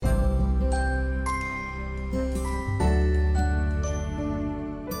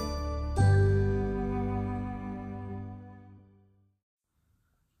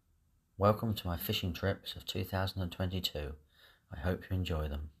Welcome to my fishing trips of 2022. I hope you enjoy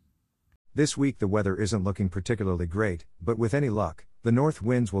them. This week the weather isn't looking particularly great, but with any luck, the north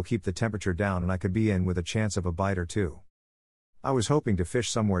winds will keep the temperature down and I could be in with a chance of a bite or two. I was hoping to fish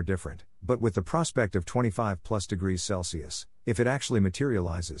somewhere different, but with the prospect of 25+ degrees Celsius, if it actually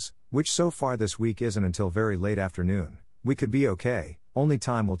materializes, which so far this week isn't until very late afternoon, we could be okay, only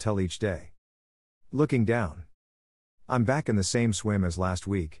time will tell each day. Looking down. I'm back in the same swim as last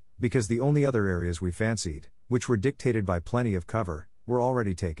week, because the only other areas we fancied, which were dictated by plenty of cover, were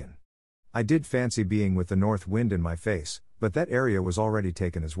already taken. I did fancy being with the north wind in my face, but that area was already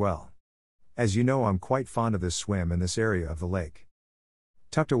taken as well. As you know, I'm quite fond of this swim in this area of the lake.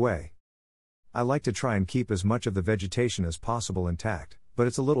 Tucked away. I like to try and keep as much of the vegetation as possible intact, but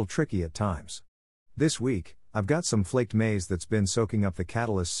it's a little tricky at times. This week, I've got some flaked maize that's been soaking up the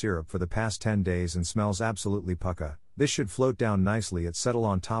catalyst syrup for the past 10 days and smells absolutely pukka. This should float down nicely, settle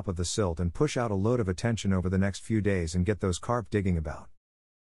on top of the silt and push out a load of attention over the next few days and get those carp digging about.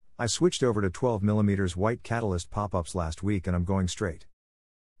 I switched over to 12mm white catalyst pop-ups last week and I'm going straight.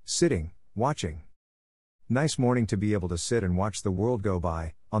 Sitting, watching. Nice morning to be able to sit and watch the world go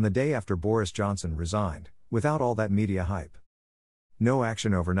by, on the day after Boris Johnson resigned, without all that media hype. No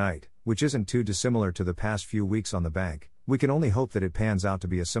action overnight, which isn't too dissimilar to the past few weeks on the bank. We can only hope that it pans out to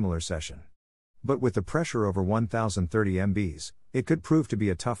be a similar session. But with the pressure over 1030 MBs, it could prove to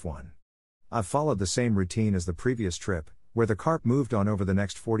be a tough one. I've followed the same routine as the previous trip, where the carp moved on over the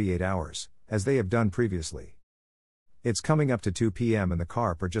next 48 hours, as they have done previously. It's coming up to 2 p.m. and the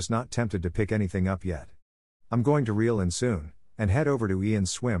carp are just not tempted to pick anything up yet. I'm going to reel in soon, and head over to Ian's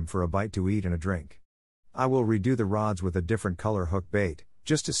swim for a bite to eat and a drink. I will redo the rods with a different color hook bait,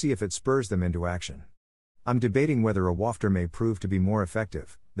 just to see if it spurs them into action. I'm debating whether a wafter may prove to be more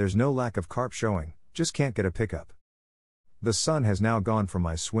effective. There's no lack of carp showing, just can't get a pickup. The sun has now gone from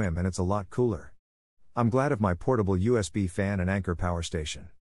my swim and it's a lot cooler. I'm glad of my portable USB fan and anchor power station.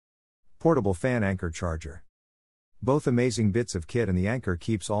 Portable fan anchor charger. Both amazing bits of kit, and the anchor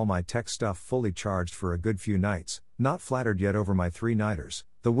keeps all my tech stuff fully charged for a good few nights. Not flattered yet over my 3-nighters,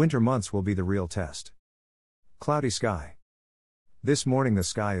 the winter months will be the real test. Cloudy sky. This morning the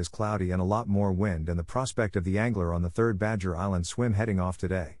sky is cloudy and a lot more wind, and the prospect of the angler on the 3rd Badger Island swim heading off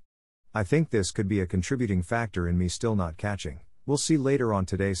today. I think this could be a contributing factor in me still not catching. We'll see later on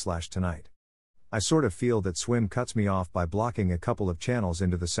today/tonight. I sort of feel that swim cuts me off by blocking a couple of channels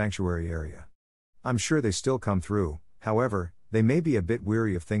into the sanctuary area. I'm sure they still come through, however, they may be a bit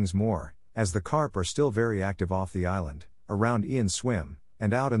weary of things more, as the carp are still very active off the island, around Ian's swim,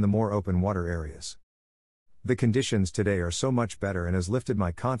 and out in the more open water areas. The conditions today are so much better and has lifted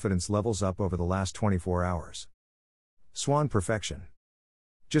my confidence levels up over the last 24 hours. Swan perfection.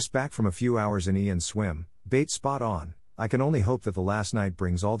 Just back from a few hours in Ian's swim, bait spot on. I can only hope that the last night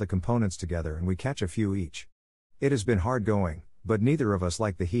brings all the components together and we catch a few each. It has been hard going, but neither of us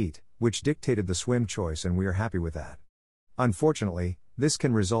like the heat, which dictated the swim choice, and we are happy with that. Unfortunately, this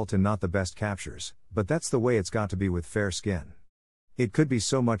can result in not the best captures, but that's the way it's got to be with fair skin. It could be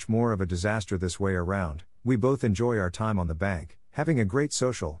so much more of a disaster this way around. We both enjoy our time on the bank, having a great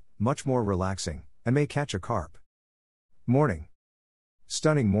social, much more relaxing, and may catch a carp. Morning.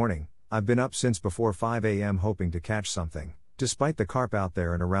 Stunning morning. I've been up since before 5 a.m. hoping to catch something. Despite the carp out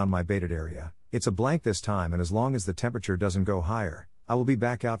there and around my baited area, it's a blank this time, and as long as the temperature doesn't go higher, I will be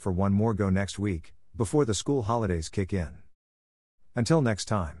back out for one more go next week, before the school holidays kick in. Until next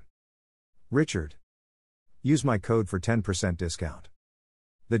time. Richard. Use my code for 10% discount.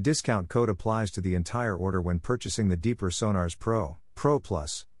 The discount code applies to the entire order when purchasing the Deeper Sonars Pro, Pro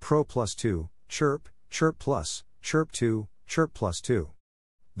Plus 2, Chirp, Chirp Plus, Chirp 2, Chirp Plus 2.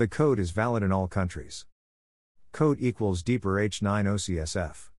 The code is valid in all countries. Code equals Deeper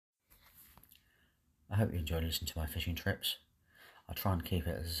H9OCSF. I hope you enjoyed listening to my fishing trips. I'll try and keep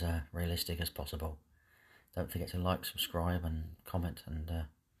it as realistic as possible. Don't forget to like, subscribe and comment, and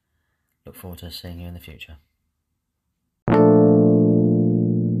look forward to seeing you in the future.